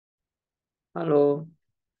Hello,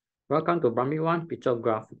 welcome to Primary 1 Picture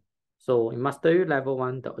Graph. So in Mastery Level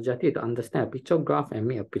 1, the objective is to understand a picture graph and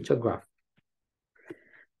make a picture graph.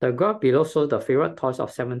 The graph below shows the favorite toys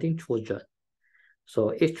of 17 children.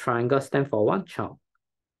 So each triangle stands for one child.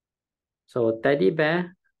 So teddy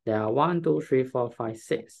bear, there are 1, 2, 3, 4, 5,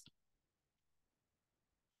 6.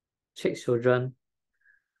 6 children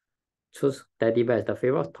choose teddy bear as the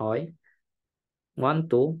favorite toy. 1,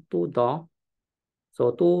 2, 2 doll.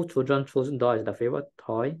 So 2 children choose doll as the favorite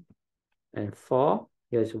toy. And 4,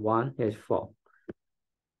 here's 1, here's 4.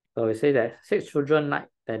 So we say that 6 children like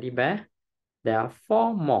teddy bear. There are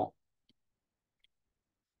 4 more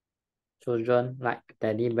children like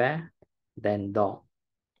teddy bear than doll.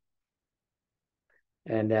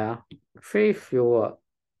 And there are 3 fewer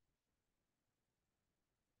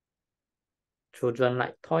children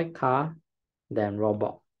like toy car than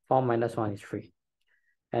robot. 4 minus 1 is 3.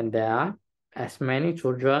 And there are as many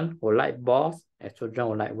children who like balls as children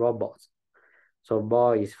who like robots. So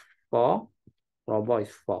ball is 4, robot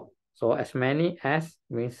is 4. So as many as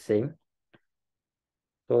means same.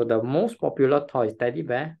 So the most popular toy is teddy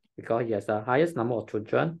bear because he has the highest number of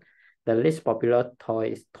children. The least popular toy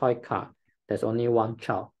is toy car. There's only one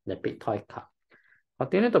child that picked toy car.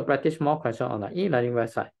 Continue to practice more questions on the e-learning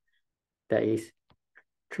website. That is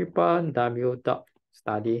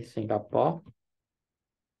www.studysingapore.math.com.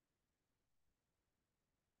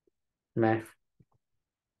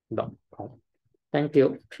 Thank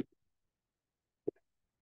you.